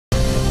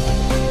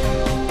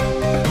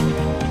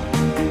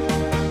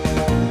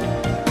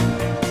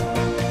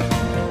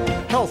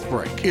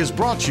HealthBreak is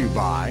brought to you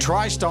by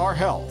TriStar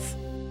Health.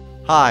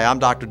 Hi, I'm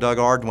Dr. Doug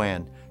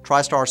Ardwan.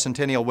 TriStar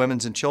Centennial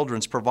Women's and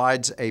Children's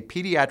provides a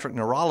pediatric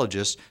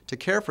neurologist to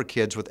care for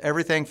kids with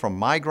everything from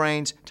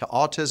migraines to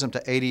autism to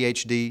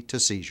ADHD to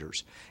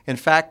seizures. In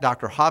fact,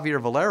 Dr.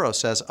 Javier Valero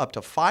says up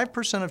to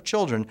 5% of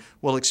children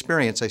will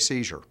experience a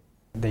seizure.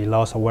 They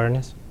lost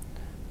awareness.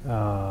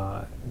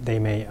 They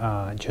may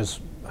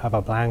just have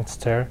a blank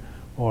stare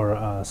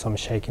or some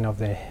shaking of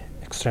the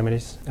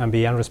extremities and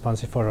be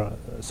unresponsive for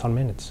some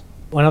minutes.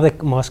 One of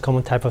the most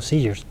common type of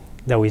seizures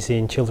that we see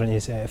in children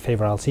is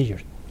febrile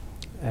seizures.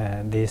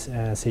 These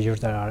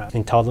seizures that are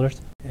in toddlers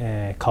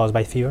caused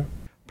by fever.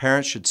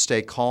 Parents should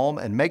stay calm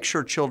and make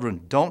sure children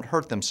don't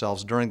hurt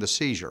themselves during the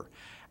seizure.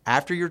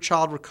 After your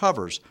child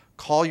recovers,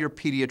 call your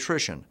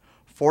pediatrician.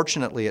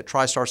 Fortunately, at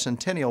TriStar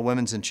Centennial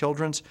Women's and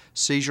Children's,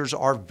 seizures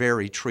are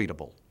very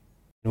treatable.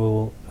 We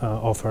will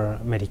offer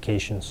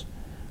medications,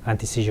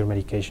 anti-seizure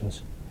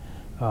medications.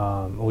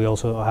 We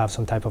also have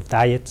some type of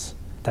diets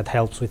that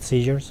helps with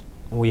seizures.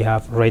 We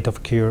have rate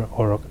of cure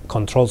or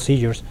controlled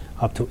seizures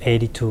up to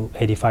 80 to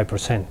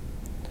 85%.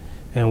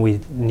 And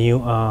with new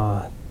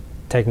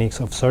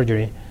techniques of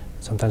surgery,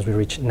 sometimes we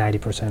reach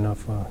 90%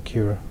 of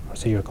cure or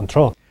seizure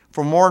control.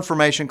 For more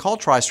information, call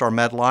TriStar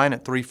Medline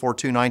at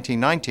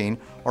 342-1919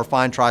 or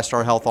find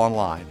TriStar Health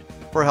online.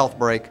 For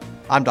HealthBreak,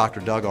 I'm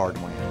Dr. Doug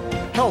Ardwan.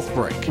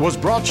 HealthBreak was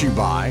brought to you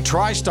by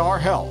TriStar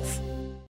Health.